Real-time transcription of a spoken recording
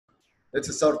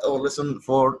Let's start our lesson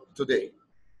for today.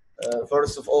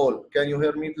 First of all, can you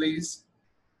hear me, please?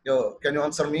 Yo, can you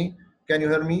answer me? Can you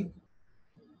hear me?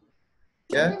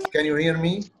 Yeah, can you hear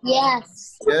me?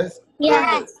 Yes. Yes?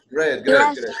 Yes. Great,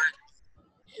 Yes.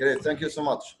 great. Thank you so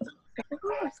much.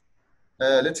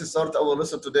 Let's start our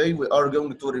lesson today. We are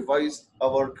going to revise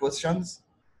our questions,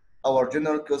 our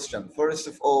general question. First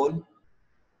of all,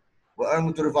 we are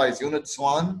going to revise units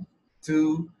 1,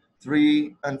 2,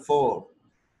 3, and 4.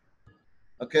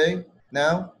 Okay,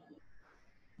 now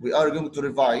we are going to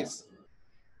revise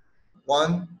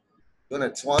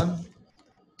units 1,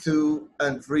 2,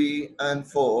 and 3, and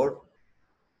 4.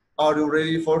 Are you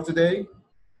ready for today?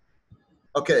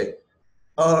 Okay.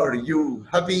 Are you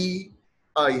happy?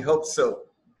 I hope so.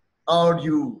 Are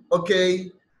you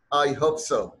okay? I hope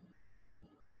so.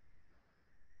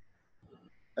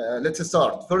 Let's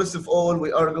start. First of all,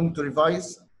 we are going to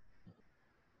revise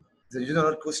the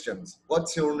general questions.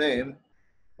 What's your name?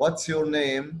 What's your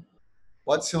name?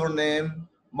 What's your name?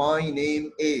 My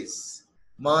name is.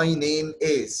 My name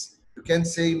is. You can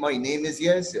say my name is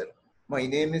Yasir. My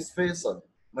name is Faisal.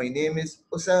 My name is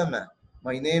Osama.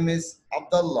 My name is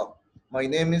Abdullah. My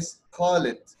name is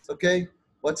Khalid. Okay?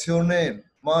 What's your name?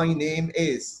 My name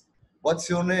is. What's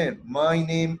your name? My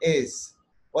name is.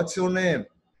 What's your name?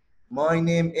 My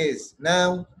name is.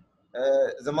 Now,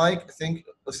 the mic, I think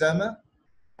Osama.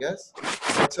 Yes?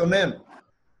 What's your name?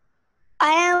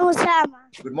 I am Osama.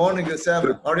 Good morning,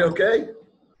 Osama. Are you okay?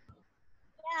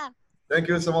 Yeah. Thank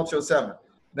you so much, Osama.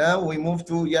 Now we move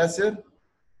to Yasir.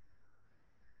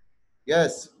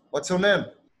 Yes. What's your name?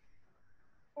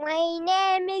 My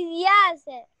name is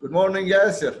Yasser. Good morning,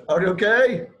 Yasir. Are you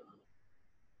okay?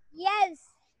 Yes.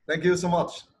 Thank you so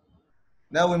much.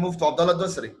 Now we move to Abdullah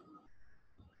Dosri.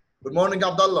 Good morning,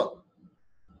 Abdullah.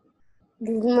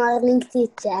 Good morning,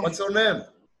 teacher. What's your name?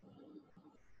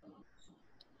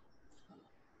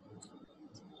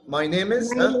 My name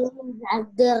is? My name is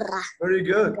Abdullah. Very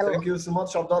good. Thank you so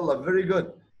much, Abdullah. Very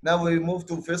good. Now we move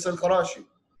to Faisal Karashi.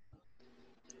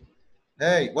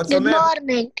 Hey, what's your Good name?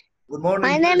 morning. Good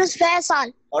morning. My name is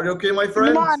Faisal. Are you okay, my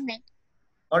friend? Good morning.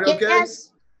 Are you okay?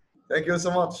 Yes. Thank you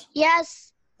so much.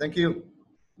 Yes. Thank you.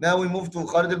 Now we move to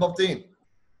Khalid al-Babtin.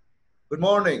 Good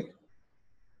morning.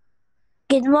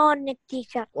 Good morning,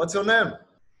 teacher. What's your name?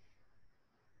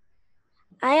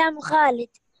 I am Khalid.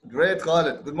 Great,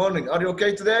 Khalid. Good morning. Are you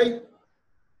okay today?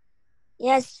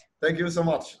 Yes. Thank you so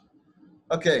much.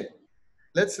 Okay,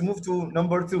 let's move to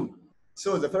number 2.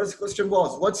 So the first question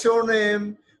was, what's your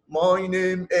name? My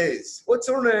name is. What's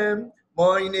your name?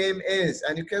 My name is.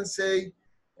 And you can say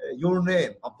your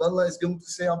name. Abdullah is going to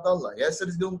say Abdullah. Yasser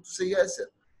is going to say Yasser.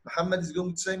 Muhammad is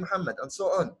going to say Muhammad, and so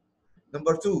on.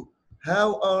 Number 2,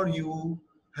 how are you?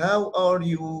 How are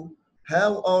you?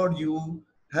 How are you?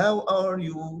 How are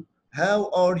you? How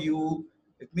are you?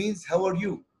 It means, how are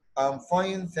you? I'm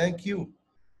fine, thank you.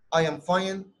 I am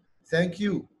fine, thank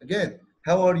you. Again,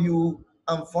 how are you?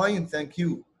 I'm fine, thank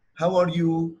you. How are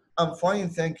you? I'm fine,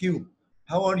 thank you.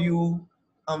 How are you?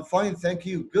 I'm fine, thank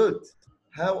you. Good.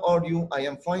 How are you? I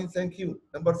am fine, thank you.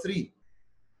 Number 3,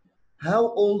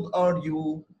 how old are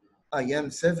you? I am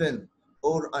 7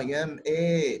 or I am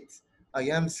 8. I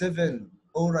am 7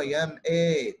 or I am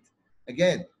 8.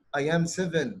 Again, I am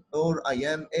 7 or I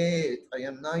am 8. I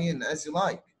am 9, as you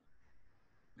like.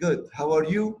 Good. How are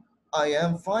you? I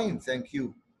am fine, thank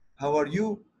you. How are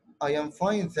you? I am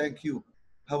fine, thank you.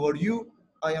 How are you?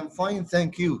 I am fine,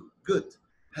 thank you. Good.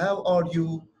 How are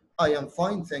you? I am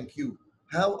fine, thank you.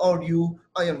 How are you?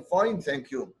 I am fine, thank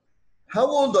you. How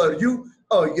old are you?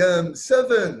 I am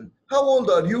 7. How old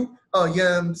are you? I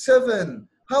am 7.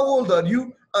 How old are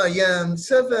you? I am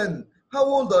 7. How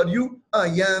old are you? I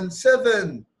am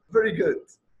 7. Very good.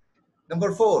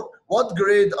 Number 4, what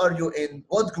grade are you in?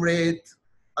 What grade?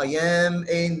 I am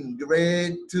in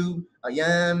grade 2. I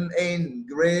am in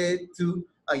grade 2.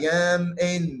 I am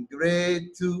in grade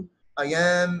 2. I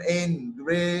am in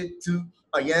grade 2.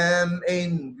 I am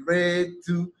in grade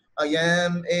 2. I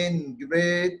am in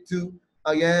grade 2.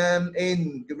 I am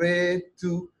in grade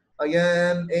 2. I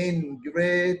am in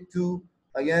grade 2.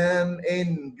 I am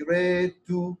in grade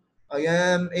 2. I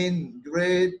am in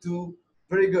grade 2.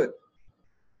 Very good.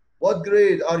 What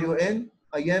grade are you in?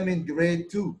 I am in grade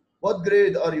 2. What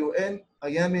grade are you in? I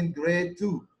am in grade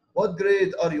 2. What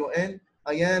grade are you in?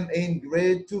 I am in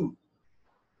grade 2.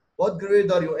 What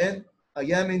grade are you in? I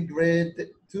am in grade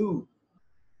 2.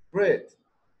 Great.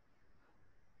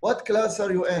 What class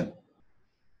are you in?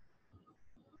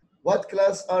 What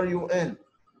class are you in?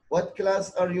 What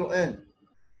class are you in?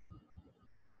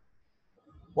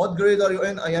 What grade are you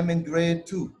in? I am in grade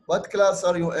 2. What class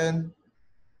are you in?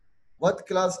 What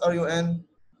class are you in?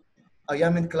 I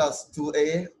am in class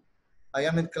 2A. I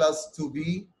am in class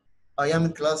 2B. I am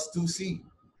in class 2C.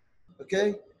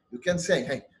 Okay? You can say,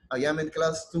 hey, I am in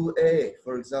class 2A,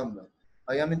 for example.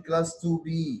 I am in class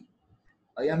 2B.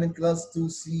 I am in class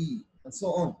 2C, and so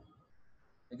on.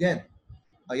 Again,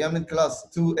 I am in class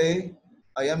 2A.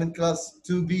 I am in class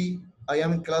 2B. I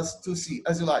am in class 2C,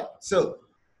 as you like. So,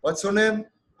 what's your name?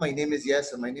 My name is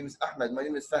Yasser. My name is Ahmed. My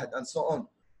name is Fahd, and so on.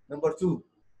 Number 2,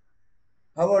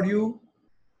 how are you?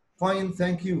 Fine,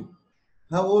 thank you.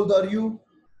 How old are you?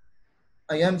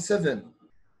 I am 7.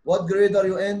 What grade are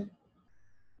you in?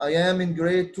 I am in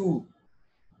grade 2.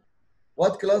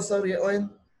 What class are you in?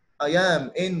 I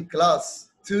am in class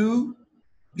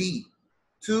 2B,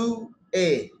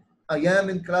 2A. I am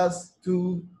in class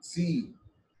 2C.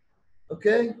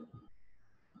 Okay?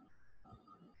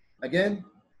 Again?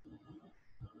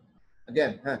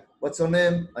 Again, huh? What's your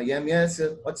name? I am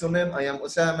Yasser. What's your name? I am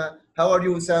Osama. How are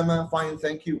you, Osama? Fine,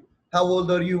 thank you. How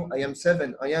old are you? I am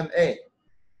 7. I am A.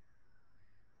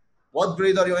 What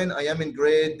grade are you in? I am in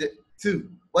grade 2.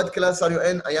 What class are you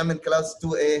in? I am in class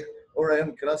 2A, or I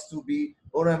am in class 2B,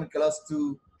 or I am in class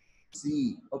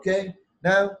 2C. Okay?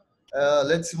 Now,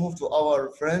 let's move to our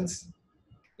friends.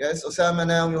 Yes, Osama,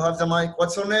 now you have the mic.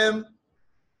 What's your name?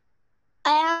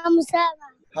 I am Usama.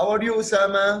 How are you,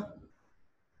 Osama?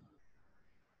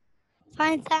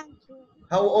 Fine, thank you.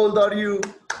 How old are you?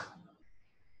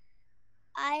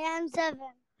 I am 7.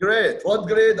 Great. What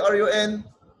grade are you in?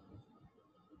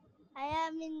 I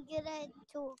am in grade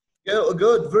 2. Yeah,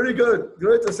 good. Very good.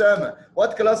 Great, Osama.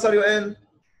 What class are you in?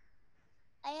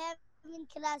 I am in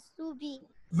class 2B.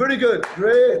 Very good.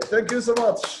 Great. Thank you so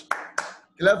much.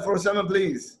 Clap for Osama,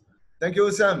 please. Thank you,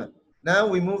 Osama. Now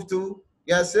we move to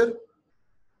Yasser.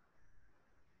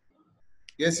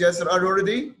 Yes, Yasser, are you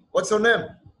ready? What's your name?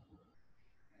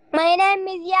 My name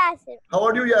is Yasser. How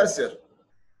are you, Yasser?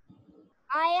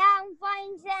 I am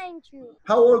fine, thank you.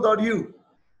 How old are you?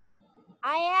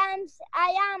 I am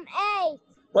 8.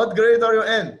 What grade are you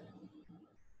in?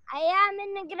 I am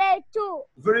in grade 2.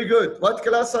 Very good. What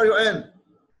class are you in?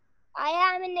 I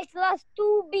am in class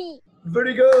 2B.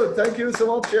 Very good. Thank you so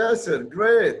much, Yasser.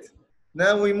 Great.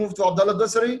 Now we move to Abdullah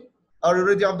Dasari. Are you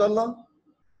ready, Abdullah?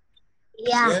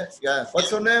 Yeah. Yeah.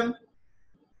 What's your name?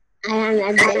 I am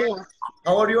Abdullah.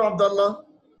 How are you, Abdullah?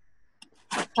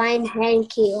 Fine,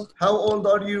 thank you. How old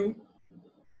are you?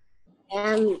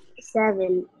 I am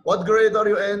 7. What grade are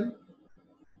you in?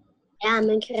 I am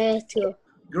in grade 2.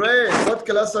 Great. What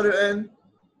class are you in?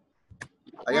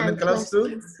 I am in class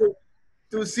 2.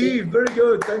 2C. Very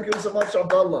good. Thank you so much,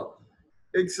 Abdullah.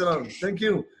 Excellent. Thank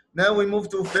you. Now we move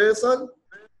to Faisal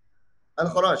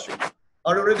Al-Kharashi.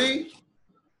 Are you ready?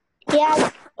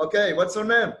 Yes. Okay. What's your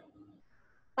name?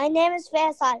 My name is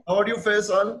Faisal. How are you,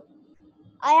 Faisal?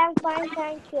 I am fine,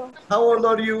 thank you. How old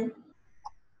are you?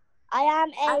 I am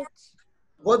 8.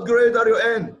 What grade are you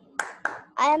in?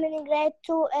 I am in grade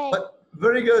 2A.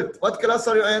 Very good. What class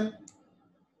are you in?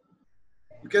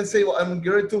 You can say, well, I'm in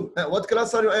grade 2. What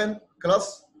class are you in?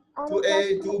 Class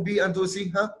 2A, 2B, and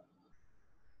 2C, huh?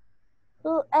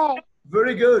 2A.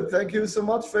 Very good. Thank you so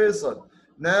much, Faisal.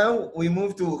 Now we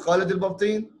move to Khalid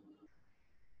Al-Babtin.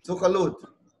 So Khalud,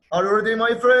 are you ready,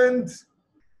 my friend?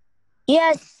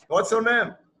 Yes. What's your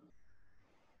name?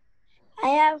 I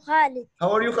am Khalid.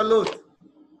 How are you, Khalud?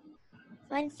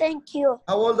 Fine, thank you.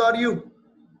 How old are you?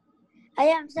 I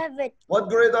am 7. What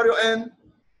grade are you in?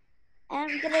 I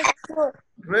am grade 4.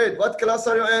 Great. What class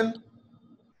are you in?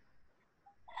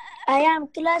 I am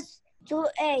class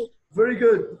 2A. Very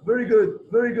good. Very good.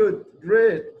 Very good.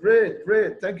 Great. Great.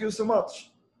 Great. Thank you so much.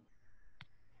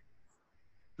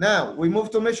 Now we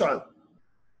move to Mishal.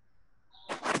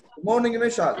 Good morning,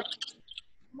 Mishal.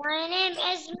 My name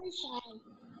is Mishal.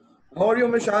 How are you,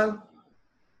 Mishal?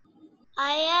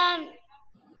 I am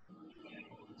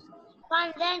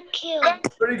fine, thank you.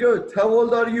 Very good. How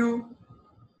old are you?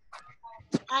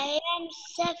 I am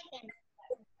 7.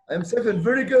 I'm 7.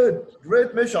 Very good.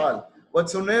 Great, Mishal.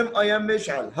 What's your name? I am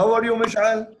Mishal. How are you,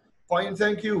 Mishal? Fine,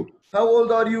 thank you. How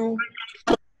old are you?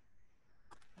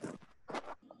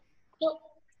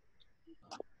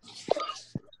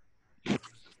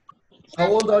 How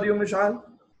old are you, Mishal?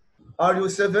 Are you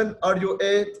 7? Are you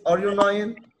 8? Are you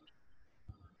 9?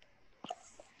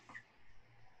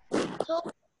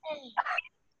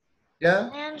 Yeah?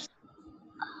 I am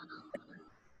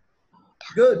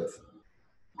Good.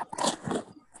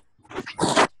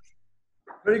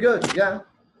 Very good. Yeah.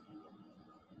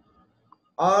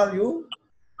 Are you?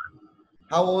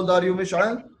 How old are you,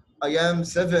 Mishal? I am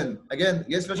 7. Again.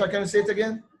 Yes, Mishal, can you say it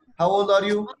again? How old are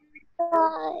you?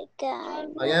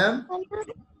 I am?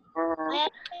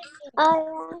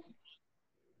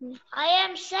 I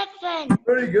am 7.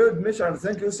 Very good, Mishal.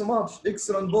 Thank you so much.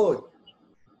 Excellent boy.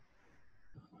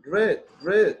 Great,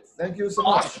 great. Thank you so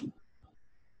much.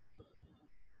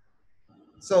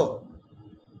 So,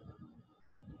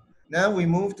 now we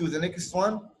move to the next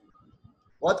one.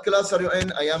 What class are you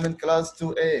in? I am in class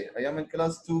 2A. I am in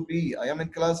class 2B. I am in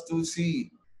class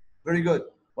 2C. Very good.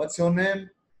 What's your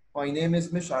name? My name is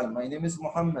Mishal. My name is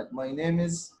Muhammad. My name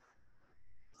is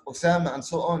Osama, and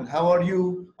so on. How are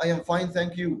you? I am fine,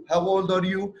 thank you. How old are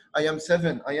you? I am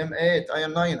 7. I am 8. I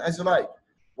am 9. As you like.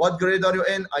 What grade are you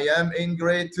in? I am in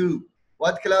grade 2.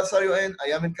 What class are you in?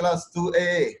 I am in class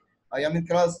 2A. I am in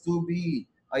class 2B.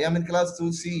 I am in class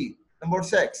 2C. Number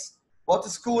 6. What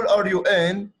school are you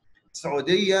in?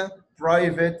 SAUDIA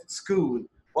private school.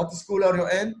 What school are you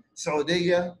in?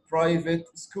 SAUDIA private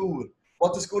school.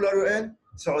 What school are you in?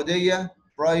 SAUDIA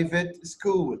private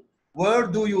school. Where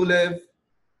do you live?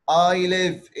 I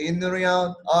live in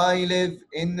Riyadh. I live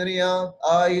in Riyadh.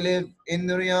 I live in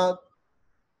Riyadh.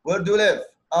 Where do you live?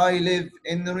 I live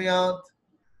in Riyadh.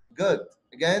 Good.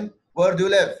 Again, where do you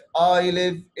live? I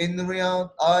live in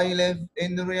Riyadh. I live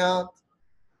in Riyadh.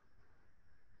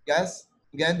 Yes.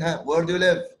 Again, where do you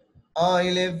live? I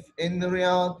live in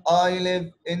Riyadh. I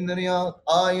live in Riyadh.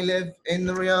 I live in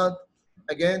Riyadh.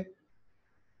 Again,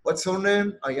 what's your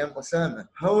name? I am Osama.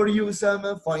 How are you,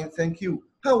 Osama? Fine, thank you.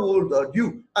 How old are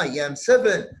you? I am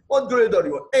 7. What grade are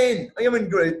you in? I am in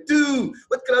grade 2.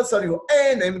 What class are you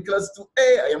in? I am in class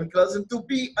 2A. I am in class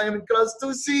 2B. I am in class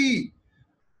 2C.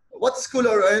 What school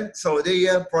are you in?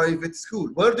 Saudiya private school.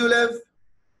 Where do you live?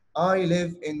 I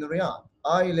live in Riyadh.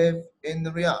 I live in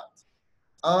Riyadh.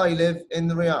 I live in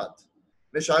Riyadh.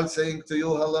 Mishal saying to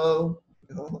you, hello.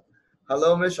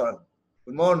 Hello, Mishal.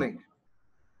 Good morning.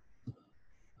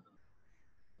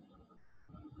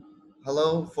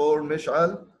 Hello for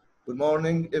Mishal. Good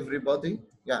morning, everybody.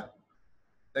 Yeah,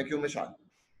 thank you, Mishal.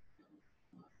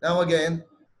 Now again,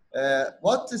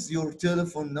 what is your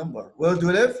telephone number? Where do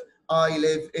you live? I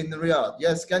live in Riyadh.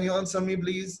 Yes, can you answer me,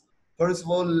 please? First of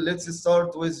all, let's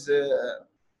start with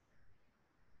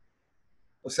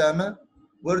Osama.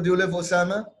 Where do you live,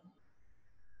 Osama?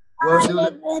 Where do you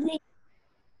live?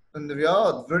 In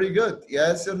Riyadh. Very good.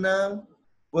 Yasser now.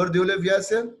 Where do you live,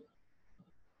 Yasser?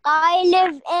 I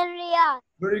live in Riyadh.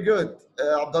 Very good.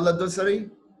 Abdullah Dosari,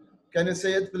 can you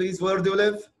say it, please? Where do you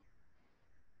live?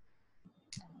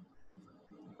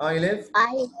 I live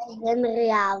in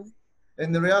Riyadh.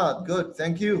 in Riyadh. Good,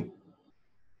 thank you.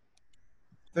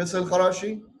 Faisal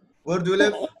Kharashi, where do you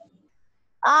live?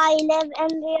 I live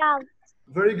in Riyadh.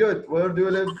 Very good. Where do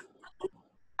you live?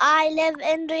 I live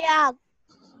in Riyadh.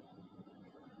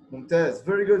 Mumtaz.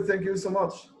 Very good. Thank you so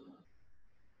much.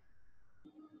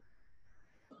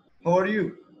 How are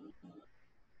you?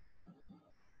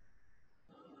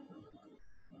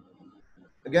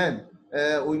 Again,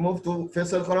 we move to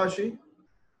Faisal Kharashi.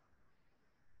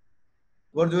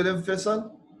 Where do you live,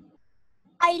 Faisal?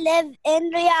 I live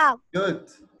in Riyadh. Good.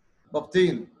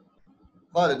 Babtin.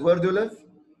 Khalid, where do you live?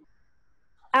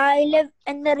 I live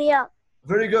in Riyadh.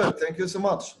 Very good. Thank you so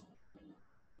much.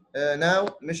 Now,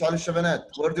 Mishal Shabanat.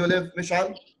 Where do you live,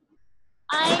 Mishal?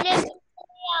 I live in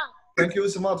Riyadh. Thank you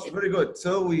so much. Very good.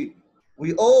 So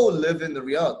we all live in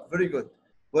Riyadh. Very good.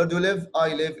 Where do you live?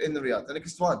 I live in Riyadh. The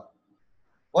next one.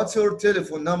 What's your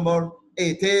telephone number?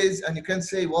 It is, and you can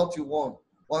say what you want.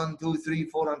 1, 2, 3,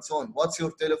 4, and so on. What's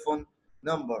your telephone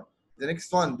number? The next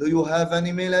one. Do you have an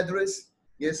email address?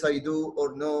 Yes, I do,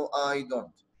 or no, I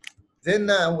don't. Then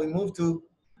now we move to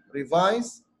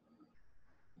revise.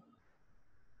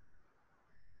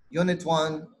 Unit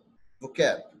 1,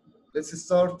 vocab. Let's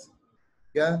start.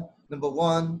 Yeah, number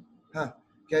 1.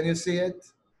 Can you see it?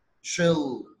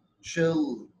 Chill,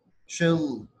 chill,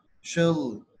 chill,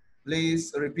 chill.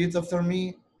 Please repeat after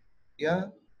me. Yeah.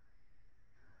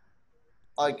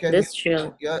 I can. This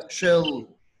chill. Yeah, chill,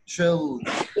 chill,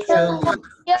 chill,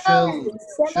 chill,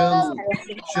 chill,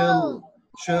 chill,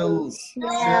 chill,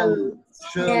 chill,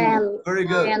 chill. Very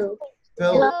good.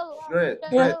 Chill. Great,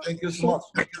 great. Thank you so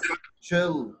much.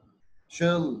 Chill,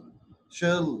 chill,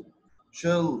 chill,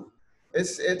 chill.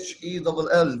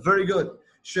 SHELL. Very good.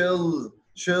 Chill,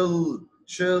 chill,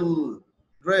 chill.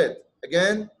 Great.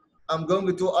 Again, I'm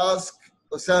going to ask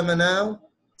Osama now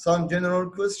some general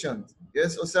questions.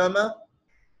 Yes, Osama?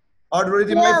 Are you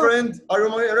ready, my friend? Are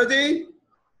you ready?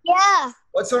 Yeah.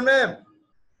 What's your name?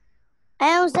 I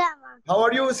am Osama. How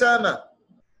are you, Osama?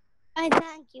 I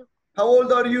thank you. How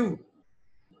old are you?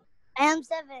 I am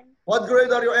 7. What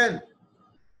grade are you in?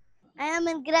 I am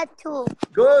in grade 2.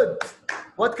 Good.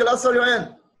 What class are you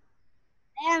in?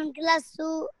 I am in class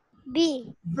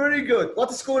 2B. Very good.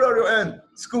 What school are you in?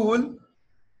 School?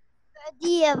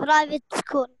 SAUDIA private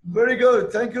school. Very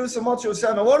good. Thank you so much,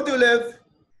 Osama. Where do you live?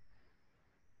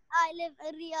 I live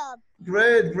in Riyadh.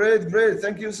 Great, great, great.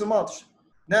 Thank you so much.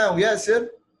 Now, Yasser,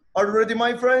 are you ready,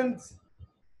 my friend?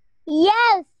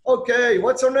 Yes. Okay,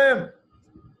 what's your name?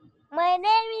 My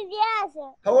name is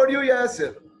Yasser. How are you,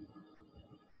 Yasser?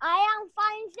 I am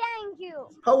fine, thank you.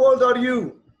 How old are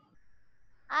you?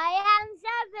 I am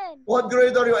 7. What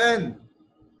grade are you in?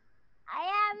 I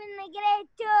am in grade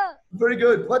 2. Very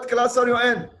good. What class are you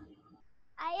in?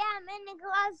 I am in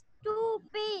class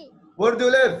 2B. Where do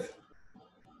you live?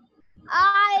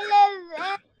 I live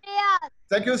in Riyadh.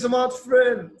 Thank you so much,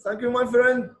 friend. Thank you, my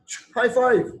friend. High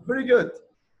five. Very good.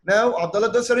 Now,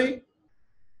 Abdullah Dosari,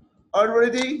 are you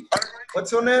ready?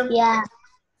 What's your name? Yeah.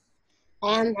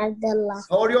 I am Abdullah.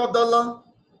 How are you, Abdullah?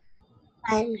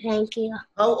 Fine, thank you.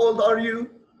 How old are you?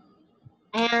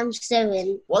 I am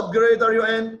 7. What grade are you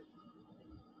in?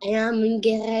 I am in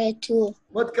grade 2.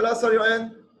 What class are you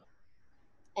in?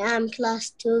 I am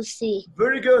class 2C.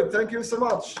 Very good. Thank you so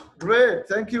much. Great.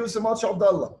 Thank you so much,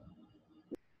 Abdullah.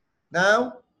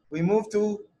 Now, we move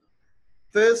to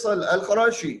Faisal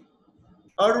Al-Kharashi.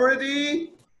 Are you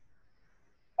ready?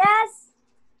 Yes.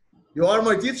 You are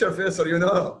my teacher, Faisal, you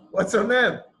know. What's your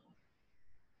name?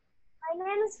 My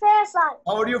name is Faisal.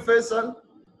 How are you, Faisal?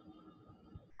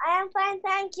 I am fine,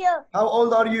 thank you. How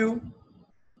old are you?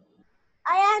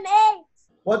 I am 8.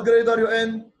 What grade are you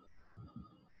in?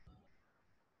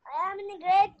 I am in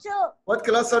grade 2. What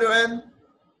class are you in?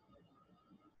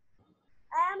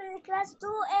 I am in class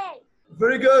 2A.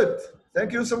 Very good.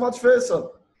 Thank you so much,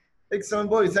 Faisal. Excellent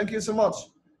boy. Thank you so much.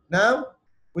 Now,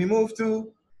 we move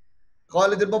to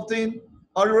Khalid Al-Babtin.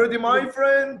 Are you ready, my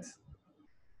friend?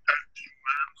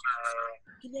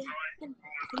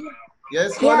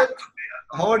 Yes, Khalid?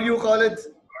 How are you, Khalid?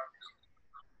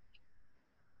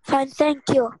 Fine, thank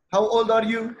you. How old are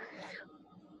you?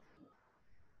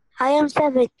 I am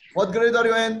 7. What grade are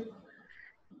you in?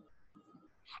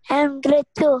 I am grade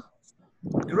 2.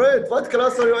 Great. What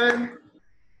class are you in?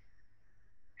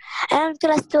 I am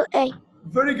class 2A.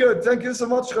 Very good. Thank you so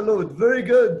much, Khalid. Very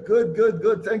good. Good, good,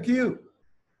 good. Thank you.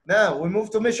 Now, we move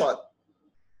to Mishal.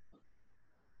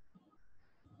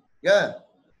 Yeah.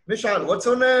 Mishal, what's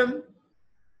your name?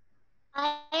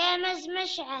 I am as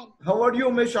Mish'al. How are you,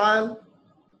 Mishal?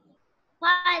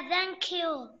 Fine, thank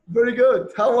you. Very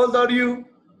good. How old are you?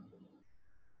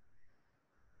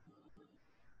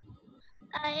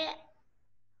 I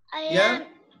Yeah. am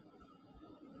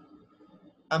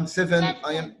I'm 7. I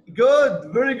 7. am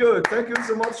good. Very good. Thank you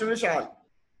so much, Mishal.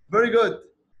 Very good.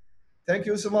 Thank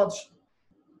you so much.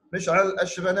 Mishal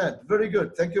Ashbanat. Very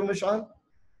good. Thank you, Mishal.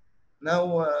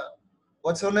 Now,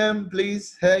 what's your name,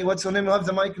 please? Hey, what's your name? You have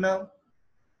the mic now.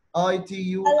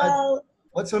 ITU. Hello.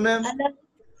 What's your name? Hello.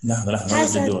 لحظة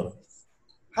Hassan. الدور.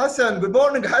 Hassan. Good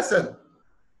morning, Hassan.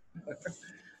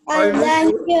 Fine,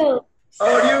 thank you. How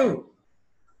are you?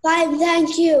 Fine,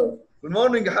 thank you. Good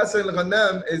morning, Hassan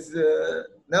Al-Ghannam is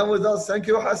now with us. Thank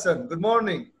you, Hassan. Good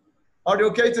morning. Are you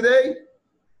okay today?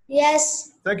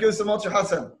 Yes. Thank you so much,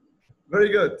 Hassan. Very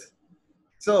good.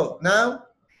 So now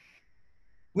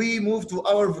we move to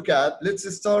our vocab. Let's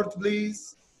start,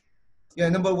 please. Yeah,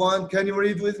 number 1. Can you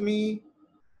read with me?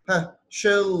 Huh.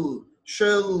 Shell,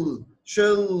 shell,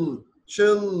 shell,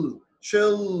 shell,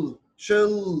 shell,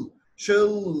 shell,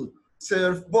 shell.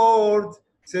 Surfboard,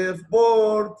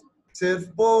 surfboard,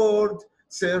 surfboard,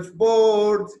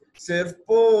 surfboard,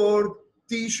 surfboard.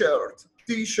 T-shirt,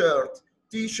 t-shirt,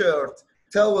 t-shirt.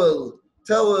 Towel,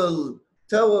 towel,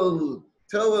 towel,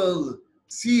 towel.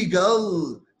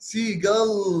 Seagull,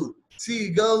 seagull,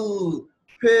 seagull.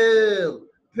 Pail,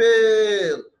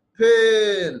 pail,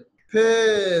 pail,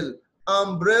 pail.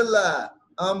 Umbrella,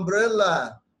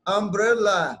 umbrella,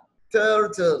 umbrella.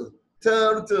 Turtle,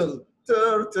 turtle,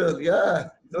 turtle. Yeah,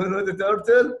 don't you know the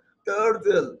turtle?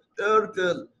 Turtle,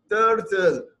 turtle,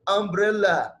 turtle.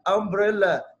 Umbrella,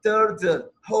 umbrella, turtle.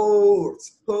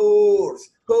 Horse, horse,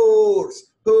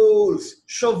 horse, horse.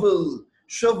 Shovel,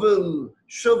 shovel,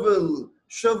 shovel,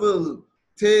 shovel.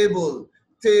 Table,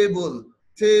 table,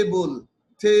 table,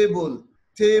 table,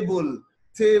 table,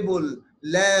 table.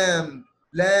 Lamp,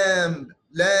 lamp,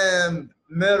 lamp.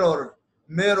 Mirror,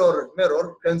 mirror,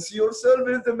 mirror. Can see yourself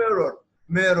in the mirror.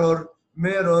 Mirror,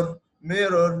 mirror,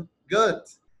 mirror. Good.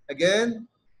 Again,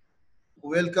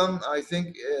 welcome, I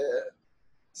think,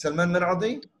 Salman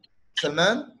Miradi.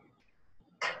 Salman,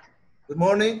 good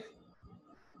morning.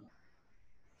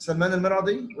 Salman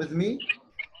Al-Miradi with me.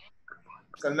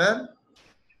 Salman,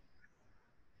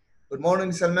 good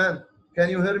morning, Salman. Can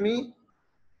you hear me?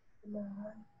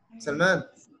 Salman,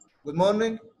 good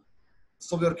morning.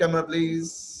 Stop your camera,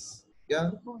 please. Yeah.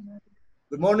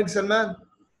 Good morning, Salman.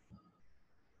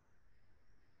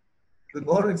 Good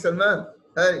morning, Salman.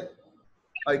 Hey,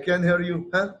 I can hear you.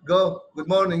 Huh? Go. Good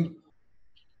morning.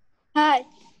 Hi.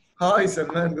 Hi,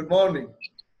 Salman. Good morning.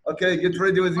 Okay, get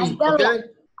ready with me. Abdullah. Okay?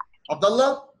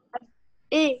 Abdullah?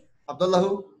 Eh. Abdullah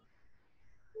who?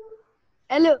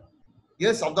 Hello.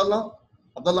 Yes, Abdullah.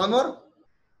 Abdullah Anwar?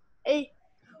 Eh.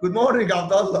 Good morning,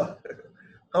 Abdullah.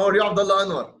 How are you, Abdullah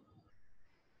Anwar?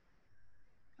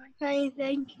 Fine,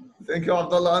 thank you. Thank you,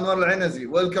 Abdullah Anwar Al-Inazi.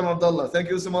 Welcome, Abdullah. Thank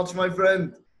you so much, my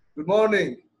friend. Good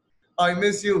morning. I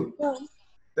miss you.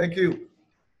 Thank you.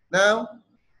 Now,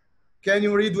 can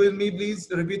you read with me, please?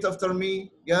 Repeat after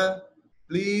me. Yeah,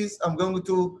 please. I'm going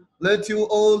to let you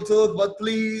all talk, but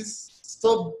please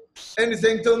stop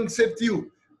anything to except you.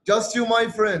 Just you, my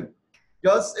friend.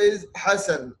 Just is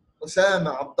Hassan,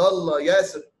 Osama, Abdullah,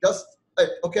 Yasser. Just,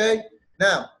 okay?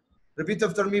 Now, repeat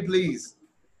after me, please.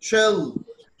 Chill,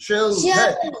 chill,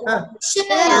 hey, huh?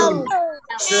 Chill,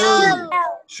 chill,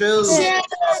 chill.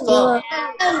 Stop,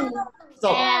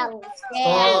 stop,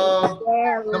 stop.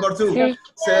 Number two,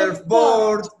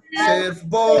 surfboard,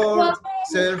 surfboard,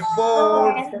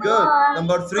 surfboard. Good.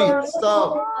 Number three,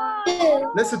 stop.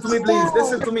 Listen to me, please.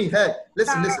 Listen to me. Hey,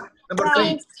 listen, listen. Number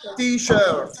three,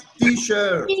 t-shirt,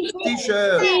 t-shirt,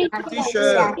 t-shirt,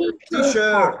 t-shirt,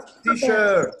 t-shirt,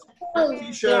 t-shirt,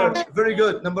 t-shirt. Very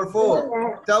good. Number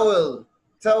four, towel,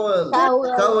 towel,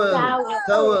 towel, towel,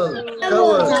 towel.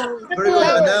 Very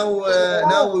good. And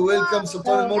now we welcome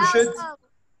Sultan al-Murshid.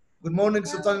 Good morning,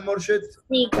 Sultan al-Murshid.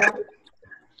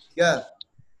 Yeah.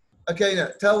 Okay, now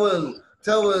towel,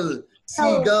 towel,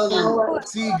 seagull,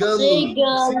 seagull,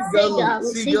 seagull,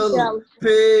 seagull,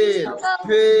 pail,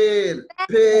 pail,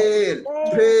 pail,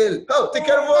 pail. Oh, take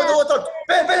care of the water.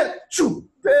 Pail, pail, shoo,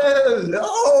 pail.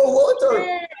 Oh, water.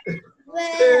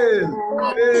 Pail,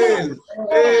 pail,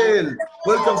 pail.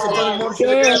 Welcome, Sultan al-Murshid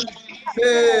again.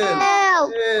 Pail,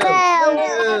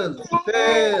 pail,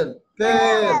 pail,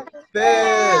 pail,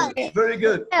 pail. Very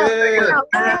good. Pail,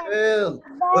 pail.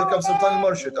 Welcome, Sultan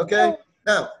al-Murshid. Okay.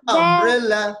 Now,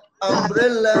 umbrella,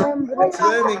 umbrella. It's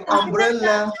raining.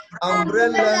 Umbrella,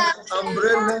 umbrella,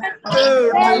 umbrella.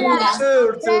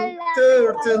 Turtle,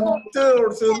 turtle,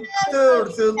 turtle,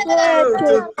 turtle, turtle,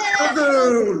 turtle,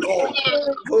 turtle.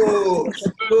 Horse,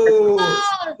 horse,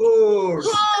 horse,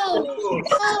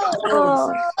 horse,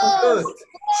 horse. Good.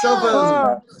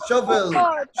 Shovel, shovel,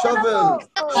 shovel,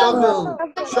 shovel,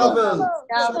 shovel,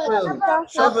 shovel,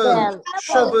 shovel,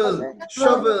 shovel,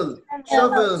 shovel,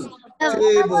 shovel.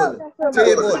 Table,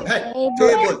 table, hey,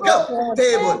 table, go,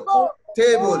 table,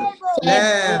 table.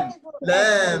 Lamb,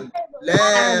 lamb,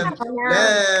 lamb,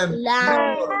 lamb.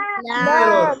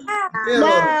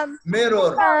 Mirror,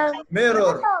 mirror, mirror,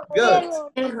 mirror. Good.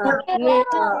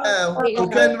 Who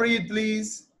can read,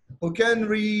 please? Who can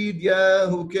read? Yeah,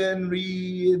 who can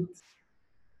read?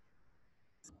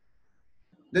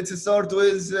 Let's start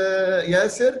with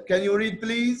Yasser. Can you read,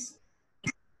 please?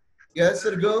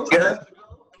 Yasser, go.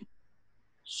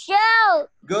 Show.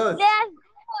 Good.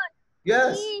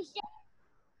 Yes.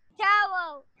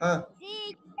 Towel. Huh.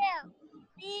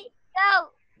 Go.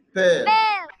 Pail.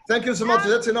 Thank you so much.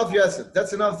 That's enough, Yasser.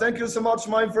 That's enough. Thank you so much,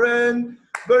 my friend.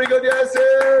 Very good,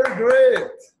 Yasser.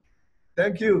 Great.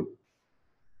 Thank you.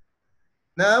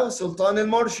 Now, Sultan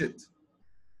al-Murshid.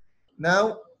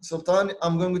 Now, Sultan,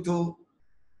 I'm going to,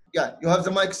 yeah, you have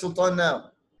the mic, Sultan,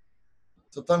 now.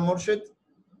 Sultan Murshid,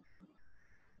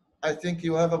 I think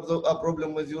you have a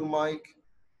problem with your mic.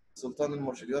 Sultan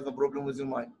al-Murshid, you have a problem with your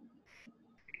mic.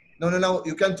 No, no, no,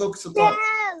 you can talk, Sultan.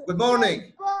 Good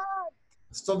morning.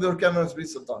 Stop your cameras,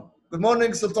 please, Sultan. Good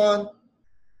morning, Sultan.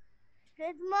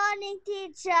 Good morning,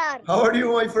 teacher. How are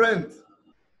you, my friend?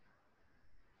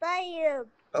 Tayyib.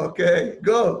 Okay,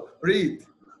 go, read.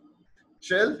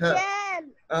 Shell? Huh. Shell.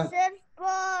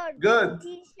 Surfboard. Good.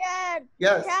 T-shirt.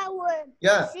 Yes. Towel.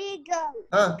 Yeah. Seagull.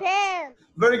 Huh. Pen.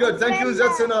 Very good. Thank you. Umbrella.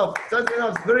 That's enough. That's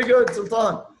enough. Very good,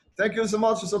 Sultan. Thank you so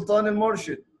much, Sultan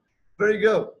al-Murshid. Very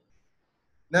good.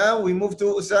 Now we move to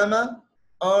Osama.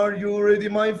 Are you ready,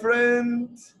 my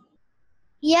friend?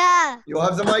 Yeah. You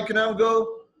have the mic now.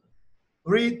 Go.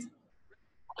 Read.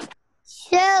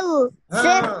 Shell. Ah.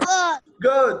 Surfboard.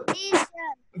 Good. T-shirt.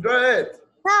 Great.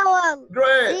 Towel.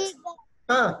 Great. Seagull.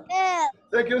 Huh. Pen.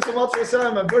 Thank you so much,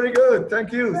 Osama. Very good.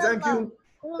 Thank you. Thank you.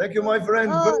 Thank you, my friend.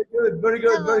 Very good. Very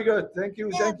good. Very good. Thank you.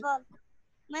 Thank you.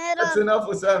 That's enough,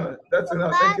 Osama. That's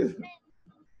enough. Thank you.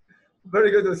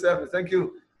 Very good, Osama. Thank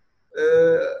you.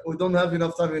 We don't have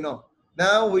enough time, you know.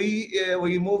 Now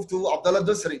we move to Abdullah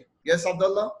Dusri. Yes,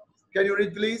 Abdullah? Can you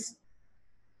read, please?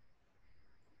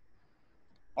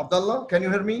 Abdullah, can you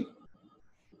hear me?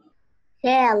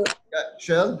 Shell. Yeah,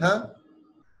 shell, huh?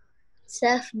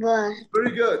 Surfboard.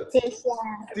 Very good.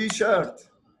 T-shirt. T-shirt.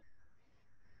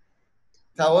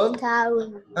 Towel.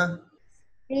 Towel.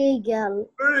 Eagle.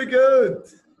 Very good.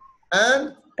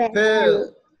 And Pail.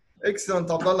 pail. Excellent,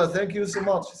 Abdullah. Thank you so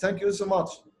much. Thank you so much.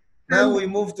 Now we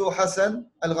move to Hassan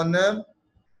Al-Ghannam.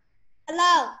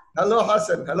 Hello. Hello,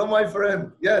 Hassan. Hello, my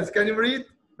friend. Yes, can you read?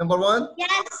 Number one?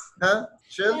 Yes. Huh?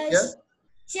 Shell? Yes.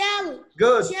 Yeah? Shell.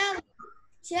 Good.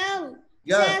 Shell.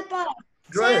 Yeah. Shell pot.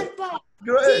 Great. Shell pot.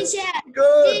 Great. T-shirt.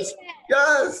 Good. T-shirt.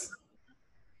 Yes.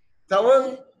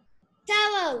 Towel?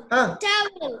 Towel. Huh?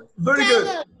 Towel. Very Towel.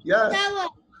 good. Yeah.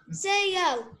 Towel.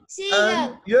 Seagull. And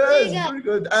Seagull. yes, Seagull. very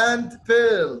good. And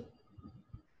pail.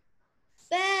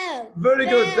 Bell. Very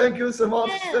good. Bell. Thank you so much.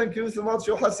 Bell. Thank you so much,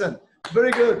 Hassan.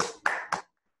 Very good.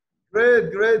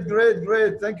 Great, great, great,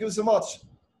 great. Thank you so much.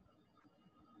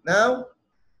 Now,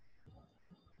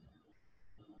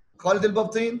 Khalid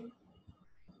Al-Babtin.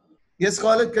 Yes,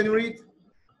 Khalid, can you read?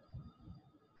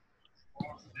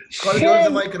 Khalid, you have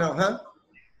the mic now, huh?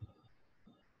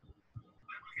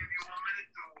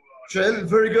 Shell,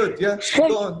 very good. Yeah,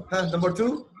 go on. Huh? Number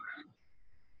two?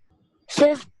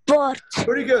 Surfboard.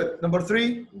 Very good. Number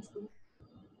three?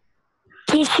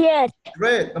 T-shirt.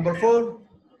 Great. Number four?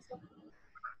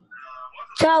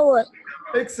 Towel.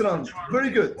 Excellent. Very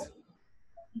good.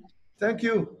 Thank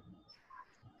you.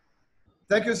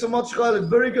 Thank you so much, Khalid.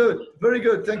 Very good. Very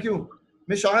good. Thank you.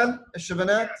 Mish'al,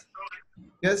 الشبنات.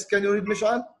 Yes, can you read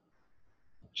Mish'al?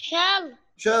 Shell.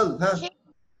 Shell, huh?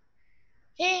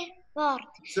 Surfboard.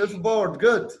 Surfboard.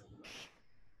 Good.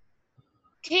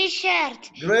 T-shirt.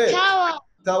 Great. Towel.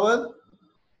 Towel.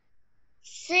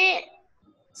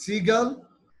 Seagull.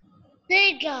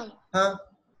 Seagull. Huh?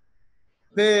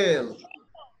 Pail.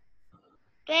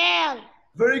 Bell.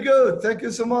 Very good. Thank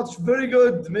you so much. Very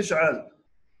good, Mish'al.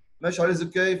 Mish'al is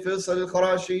okay. Faisal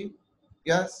Al-Kharashi.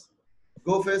 Yes.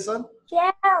 Go, Faisal.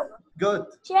 Shell. Good.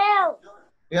 Shell.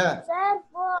 Yeah.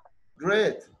 Surfboard.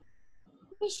 Great.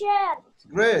 T-shirt.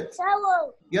 Great.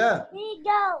 Towel. Yeah.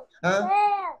 Seagull. Huh?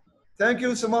 Bell. Thank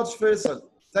you so much, Faisal.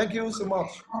 Thank you so much.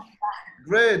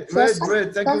 Great, great,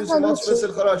 great. Thank you so much,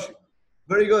 Faisal Kharashi.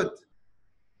 Very good.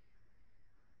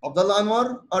 Abdullah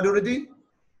Anwar, are you ready?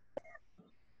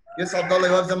 Yes, Abdullah,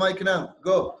 you have the mic now.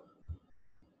 Go.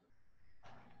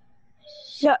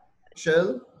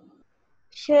 Shell.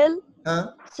 Shell.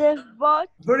 Huh? Surfboard.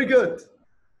 Very good.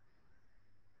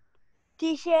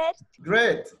 T-shirt.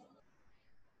 Great.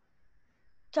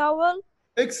 Towel.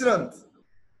 Excellent.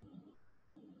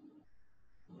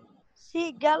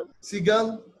 Seagull.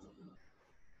 Seagull.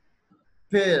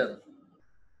 Pail.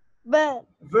 Bell.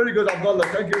 Very good, Abdullah.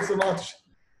 Thank you so much.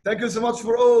 Thank you so much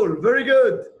for all. Very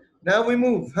good. Now we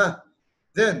move. Huh?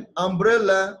 Then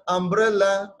umbrella,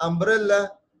 umbrella,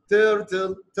 umbrella,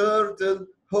 turtle, turtle,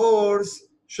 horse,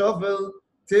 shovel,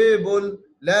 table,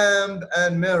 lamp,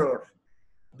 and mirror.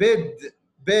 Bed,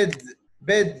 bed,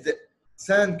 bed,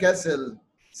 sandcastle,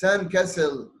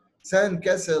 sandcastle,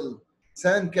 sandcastle,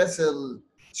 sandcastle,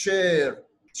 chair,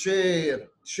 chair,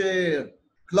 chair,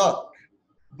 clock,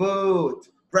 boat,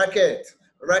 racket,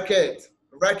 racket,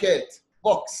 racket,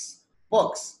 box,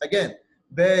 box, again,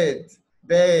 bed,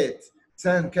 bed,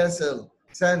 sandcastle,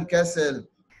 sandcastle,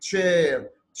 chair,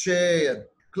 chair,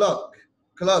 clock,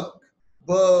 clock,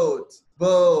 boat,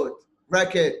 boat,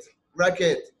 racket,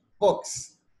 racket,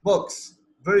 box, box.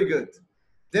 Very good.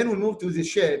 Then we move to the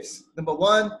shapes. Number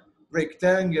one,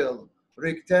 rectangle,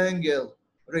 rectangle,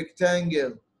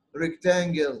 rectangle,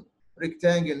 rectangle,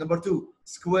 rectangle. Number two,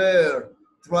 square,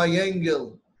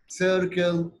 triangle,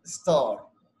 circle, star.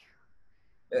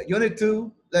 Unit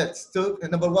two, let's talk.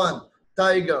 Number one,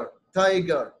 tiger,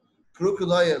 tiger,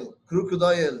 crocodile,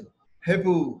 crocodile,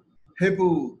 hippo,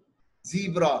 hippo,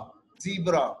 zebra,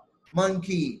 zebra,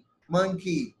 monkey,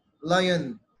 monkey,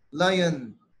 lion,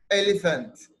 lion,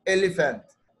 elephant, elephant,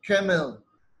 camel,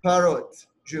 parrot,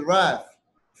 giraffe,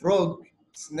 frog,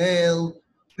 snail,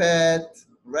 pet,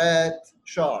 rat,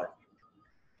 shark.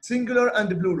 Singular and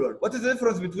plural. What is the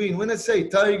difference between when I say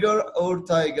tiger or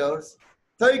tigers?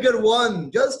 Tiger one,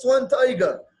 just one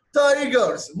tiger.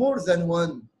 Tigers, more than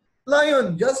one.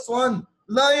 Lion, just one.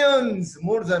 Lions,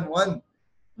 more than one.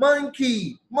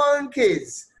 Monkey,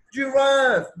 monkeys.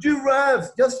 Giraffe,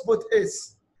 giraffes, just put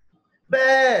S.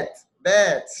 Bat,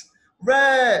 bats.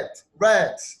 Rat,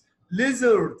 rats.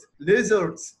 Lizard,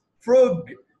 lizards.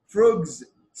 Frog, frogs.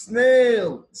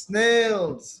 Snail,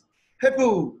 snails.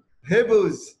 Hippo,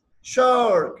 hippos.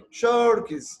 Shark,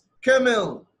 sharks.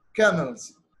 Camel,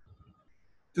 camels.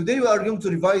 Today we are going to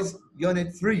revise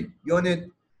Unit 3. Unit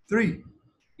 3.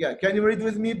 Yeah, can you read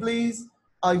with me, please?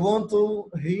 I want to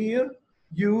hear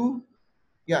you.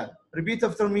 Yeah, repeat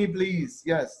after me, please.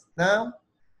 Yes, now.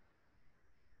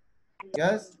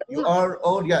 Yes, you are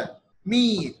all, yeah.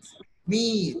 Meat,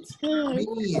 meat, meat, Meat.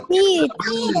 meat, Meat.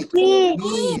 meat,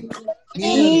 meat,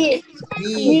 Meat.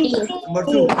 meat. Number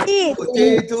two, Meat.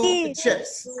 potato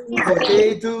chips,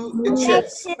 potato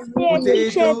chips,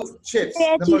 potato chips.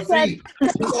 Number three,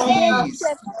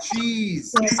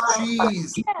 cheese,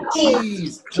 cheese, cheese,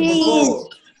 cheese. Number four,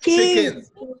 chicken,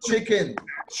 chicken,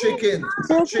 chicken,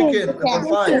 chicken. Number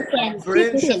five,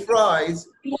 French fries,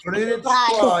 French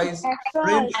fries,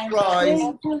 French fries.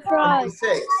 Number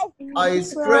six,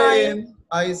 ice cream,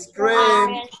 ice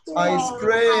cream, ice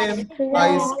cream,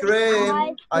 ice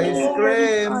cream, ice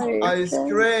cream, ice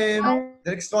cream.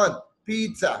 The next one,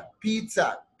 pizza,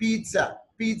 pizza, pizza,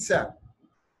 pizza.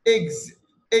 Eggs,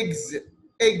 eggs,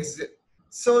 eggs.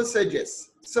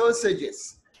 Sausages,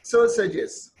 sausages,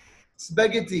 sausages.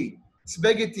 Spaghetti,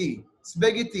 spaghetti,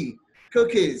 spaghetti.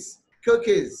 Cookies,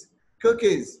 cookies,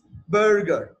 cookies.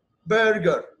 Burger,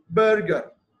 burger,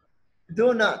 burger.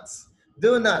 Donuts,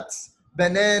 donuts,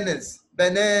 bananas,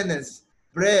 bananas,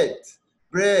 bread,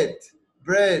 bread,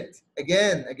 bread,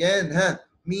 again, again, huh?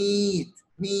 Meat,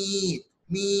 meat,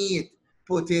 meat,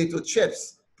 potato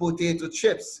chips, potato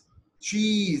chips,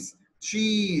 cheese,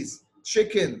 cheese,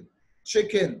 chicken,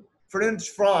 chicken, French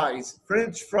fries,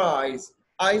 French fries,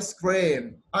 ice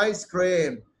cream,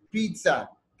 pizza,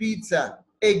 pizza,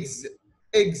 eggs,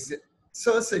 eggs,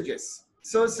 sausages,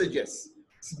 sausages,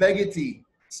 spaghetti,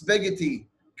 spaghetti,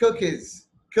 cookies,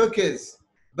 cookies,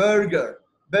 burger,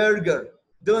 burger,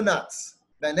 donuts,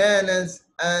 bananas,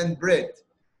 and bread.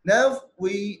 Now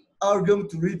we are going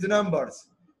to read the numbers.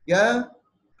 Yeah?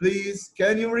 Please,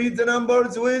 can you read the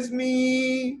numbers with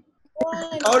me?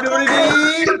 Are you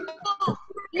ready?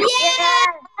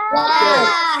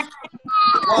 Okay.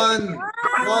 One,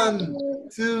 one,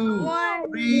 two,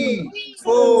 three,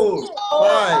 four,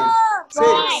 five,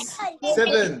 six,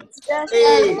 seven,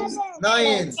 eight,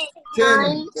 nine,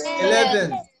 10,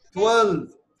 11, 12,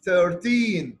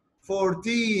 13,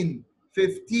 14,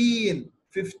 15,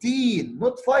 15,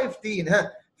 not 15, huh?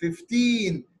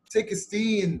 15,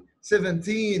 16,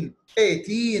 17,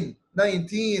 18,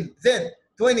 19, then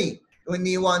 20,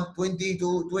 21,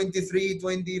 22, 23,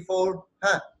 24,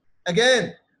 huh?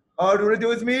 Again, are you ready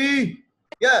with me?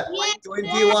 Yeah.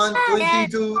 21,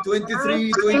 22,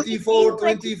 23, 24,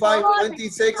 25,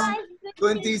 26,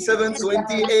 27,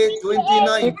 28,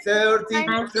 29, 30,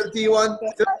 31,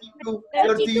 32,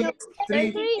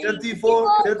 33,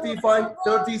 34, 35,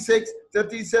 36,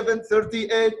 37,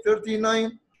 38,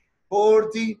 39,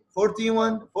 40,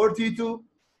 41, 42,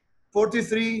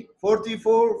 43,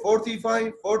 44,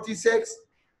 45, 46,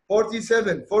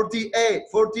 47, 48,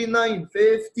 49,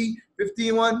 50,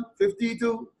 51,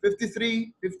 52,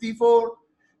 53, 54,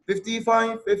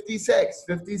 55, 56,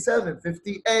 57,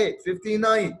 58,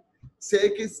 59,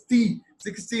 60,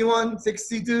 61,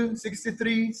 62,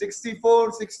 63,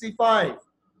 64, 65,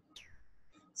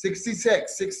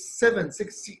 66, 67,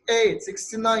 68,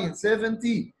 69,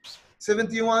 70,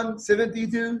 71,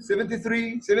 72,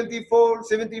 73, 74,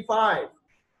 75,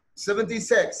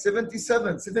 76,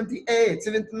 77, 78,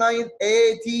 79,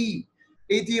 80,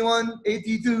 81,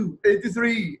 82,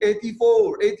 83,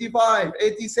 84, 85,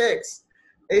 86,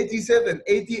 87,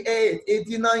 88,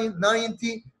 89,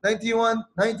 90, 91,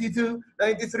 92,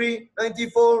 93,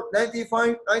 94,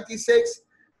 95, 96,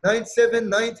 97,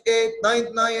 98,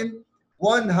 99,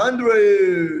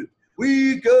 100.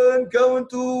 We can count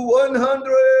to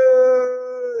 100.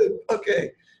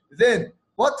 Okay. Then,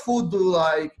 what food do you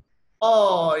like?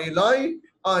 I like,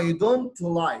 I don't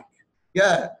like.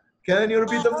 Yeah. Can you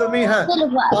repeat after me? Huh?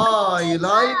 I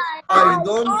like, I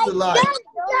don't like.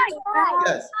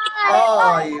 Yes.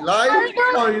 I like,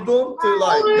 I don't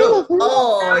like. Go.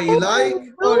 I like,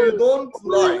 I don't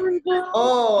like.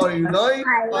 I like,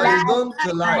 I don't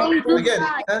like. Again.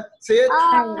 Huh? Say it.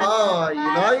 I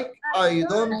like, I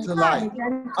don't like.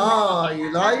 I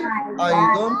like,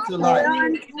 I don't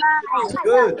like.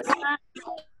 Good.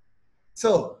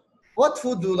 So, what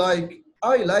food do you like?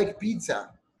 I like pizza.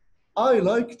 I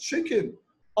like chicken.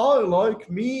 I like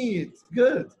meat.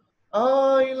 Good.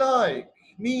 I like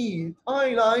meat. I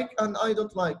like and I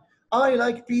don't like. I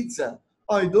like pizza.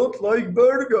 I don't like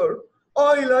burger.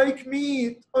 I like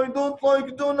meat. I don't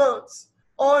like donuts.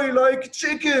 I like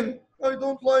chicken. I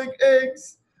don't like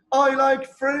eggs. I like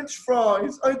French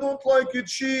fries. I don't like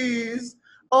cheese.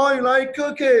 I like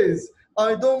cookies.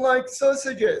 I don't like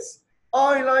sausages.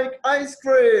 I like ice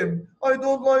cream. I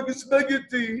don't like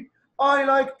spaghetti. I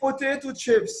like potato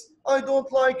chips. I don't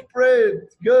like bread.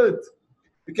 Good.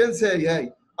 You can say,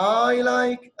 hey, I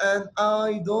like and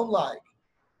I don't like.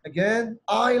 Again,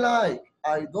 I like,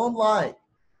 I don't like.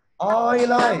 I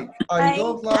like. I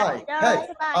don't like. Hey,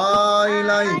 I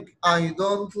like. I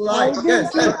don't like.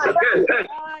 Yes, hey,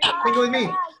 sing with me.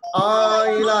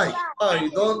 I like. I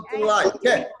don't like.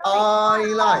 Yeah, I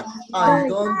like. I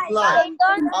don't like.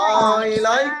 I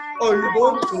like. I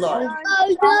don't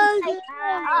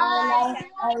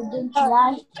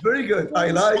like. Very good. I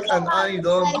like and I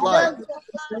don't like.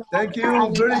 Thank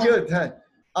you. Very good. Hey,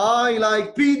 I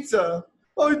like pizza.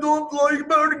 I don't like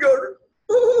burger.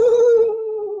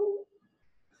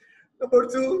 Number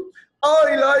two,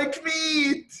 I like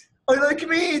meat. I like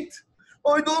meat.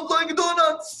 I don't like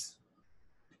donuts.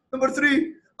 Number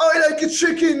three, I like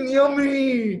chicken.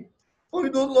 Yummy. I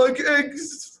don't like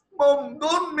eggs. Mom,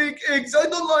 don't make eggs. I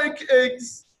don't like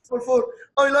eggs. Number four,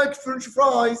 I like French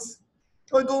fries.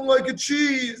 I don't like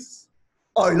cheese.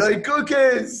 I like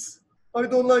cookies. I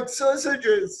don't like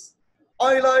sausages.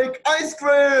 I like ice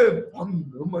cream.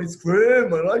 Ice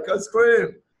cream. I like ice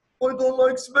cream. I don't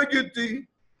like spaghetti.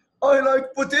 I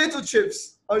like potato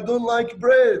chips. I don't like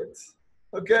bread.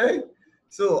 Okay?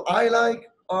 So I like,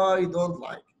 I don't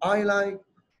like. I like,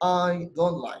 I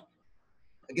don't like.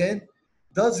 Again,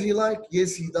 does he like?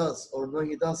 Yes, he does. Or no,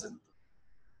 he doesn't.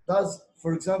 Does,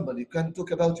 for example, you can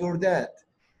talk about your dad.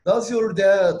 Does your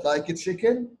dad like a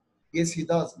chicken? Yes, he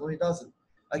does. No, he doesn't.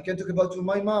 I can talk about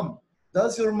my mom.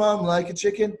 Does your mom like a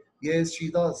chicken? Yes, she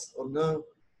does. Or no,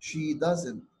 she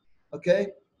doesn't. Okay?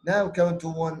 Now count to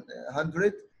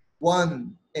 100.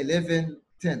 1, 11,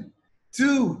 10.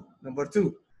 2, number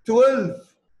 2. 12,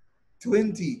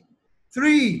 20.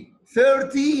 3,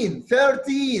 13,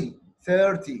 13,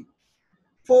 30.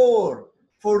 4,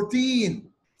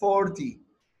 14, 40,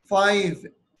 5,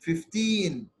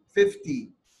 15, 50,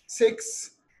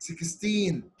 6,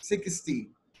 16, 60,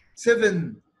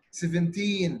 7,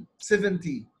 17,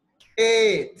 70,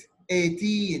 8,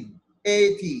 18,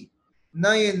 80,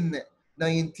 9,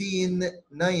 19,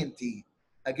 90.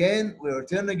 Again, we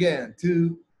return again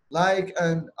to like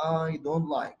and I don't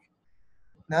like.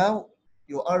 Now,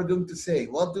 you are going to say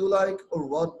what do you like or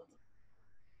what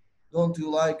don't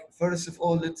you like? First of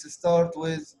all, let's start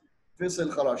with Faisal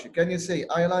Kharashi. Can you say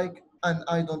I like and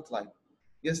I don't like?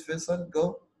 Yes, Faisal,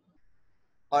 go.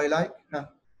 I like. Huh.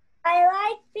 I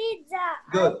like pizza.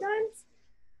 Good. I don't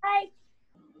like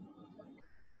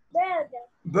burger.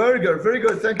 Burger, very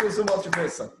good. Thank you so much,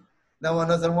 Faisal. Now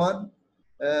another one.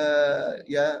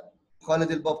 Yeah,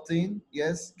 Khalid al-Babtin.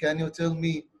 Yes, can you tell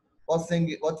me what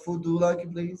food do you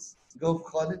like, please? Go,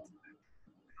 Khalid.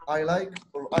 I like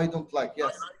or I don't like.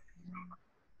 Yes.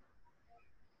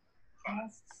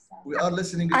 We are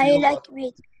listening to I you. like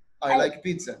meat. I like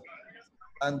pizza.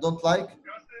 And don't like?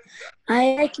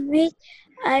 I like meat.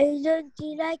 I don't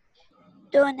like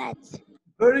donuts.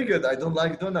 Very good. I don't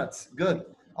like donuts. Good.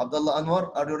 Abdullah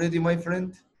Anwar, are you ready, my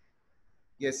friend?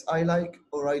 Yes, I like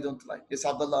or I don't like. Yes,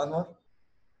 Abdullah Anwar.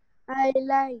 I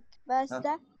like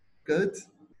pasta. Good.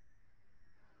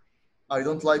 I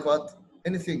don't like what?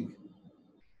 Anything.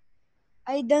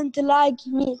 I don't like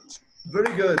meat.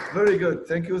 Very good. Very good.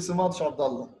 Thank you so much,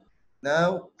 Abdullah.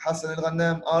 Now, Hassan Al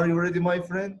Ghannam, are you ready, my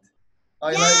friend?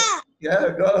 I like. Yeah,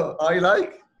 go. I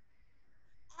like.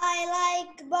 I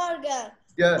like burger.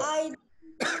 Yeah. I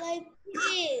don't like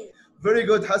cheese. Very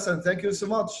good, Hassan. Thank you so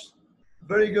much.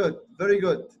 Very good. Very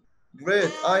good.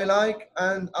 Great. I like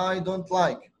and I don't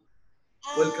like.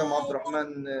 Welcome,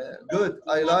 Abdurrahman. Good.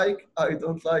 I like. I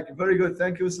don't like. Very good.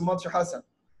 Thank you so much, Hassan.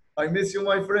 I miss you,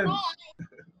 my friend.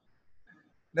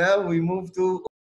 Now we move to